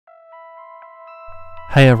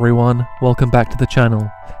Hey everyone, welcome back to the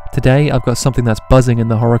channel. Today I've got something that's buzzing in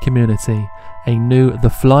the horror community, a new The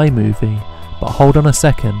Fly movie. But hold on a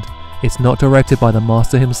second, it's not directed by the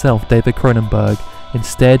master himself, David Cronenberg.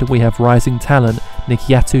 Instead we have rising talent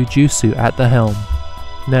Nikyatu Jusu at the helm.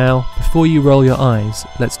 Now, before you roll your eyes,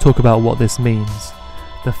 let's talk about what this means.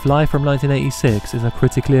 The Fly from 1986 is a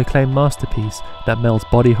critically acclaimed masterpiece that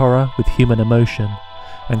melds body horror with human emotion,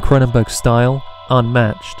 and Cronenberg's style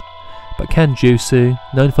unmatched. But can Jusu,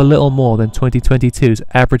 known for little more than 2022's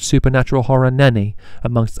average supernatural horror nanny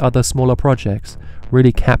amongst other smaller projects,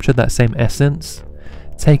 really capture that same essence?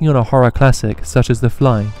 Taking on a horror classic such as The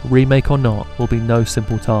Fly, remake or not, will be no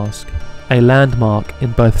simple task. A landmark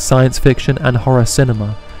in both science fiction and horror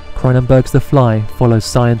cinema, Cronenberg's The Fly follows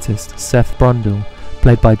scientist Seth Brundle,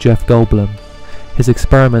 played by Jeff Goldblum. His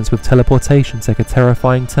experiments with teleportation take a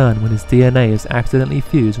terrifying turn when his DNA is accidentally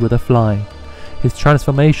fused with a fly. His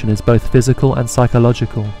transformation is both physical and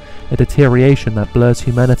psychological, a deterioration that blurs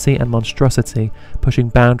humanity and monstrosity, pushing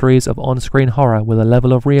boundaries of on-screen horror with a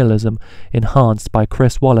level of realism enhanced by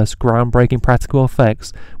Chris Wallace's groundbreaking practical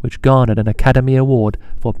effects, which garnered an Academy Award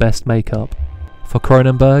for Best Makeup. For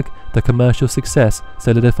Cronenberg, the commercial success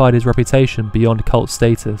solidified his reputation beyond cult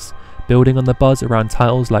status, building on the buzz around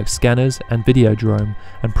titles like Scanners and Videodrome,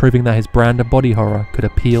 and proving that his brand of body horror could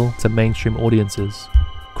appeal to mainstream audiences.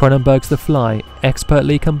 Cronenberg's The Fly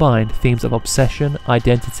expertly combined themes of obsession,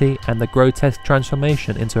 identity, and the grotesque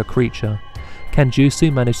transformation into a creature. Can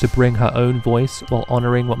Jusu manage to bring her own voice while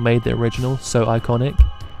honouring what made the original so iconic?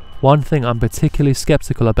 One thing I'm particularly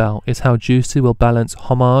skeptical about is how Jusu will balance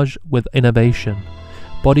homage with innovation.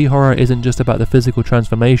 Body horror isn't just about the physical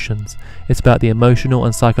transformations, it's about the emotional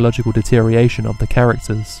and psychological deterioration of the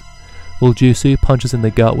characters. Will Jusu punch us in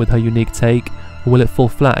the gut with her unique take, or will it fall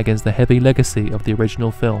flat against the heavy legacy of the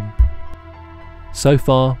original film? So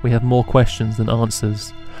far, we have more questions than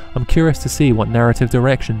answers. I'm curious to see what narrative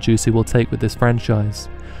direction Jusu will take with this franchise.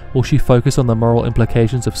 Will she focus on the moral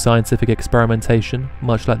implications of scientific experimentation,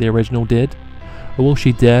 much like the original did? Or will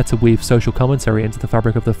she dare to weave social commentary into the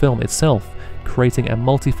fabric of the film itself, creating a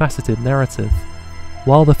multifaceted narrative?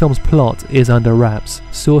 While the film's plot is under wraps,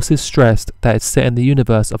 sources stressed that it's set in the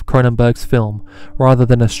universe of Cronenberg's film, rather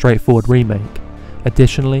than a straightforward remake.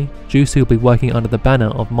 Additionally, Jusu will be working under the banner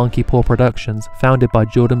of Monkeypaw Productions, founded by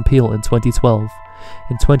Jordan Peele in 2012.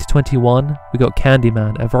 In 2021, we got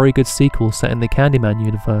Candyman, a very good sequel set in the Candyman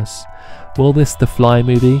universe. Will this The Fly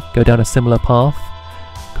movie go down a similar path?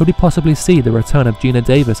 Could we possibly see the return of Gina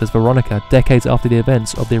Davis as Veronica decades after the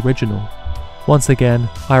events of the original? Once again,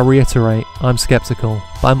 I reiterate, I'm skeptical,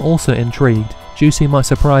 but I'm also intrigued. Jusu might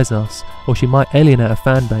surprise us, or she might alienate a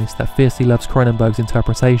fanbase that fiercely loves Cronenberg's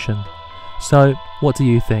interpretation. So, what do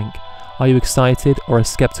you think? Are you excited or as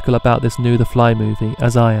skeptical about this new The Fly movie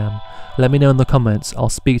as I am? Let me know in the comments. I'll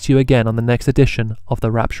speak to you again on the next edition of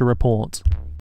the Rapture Report.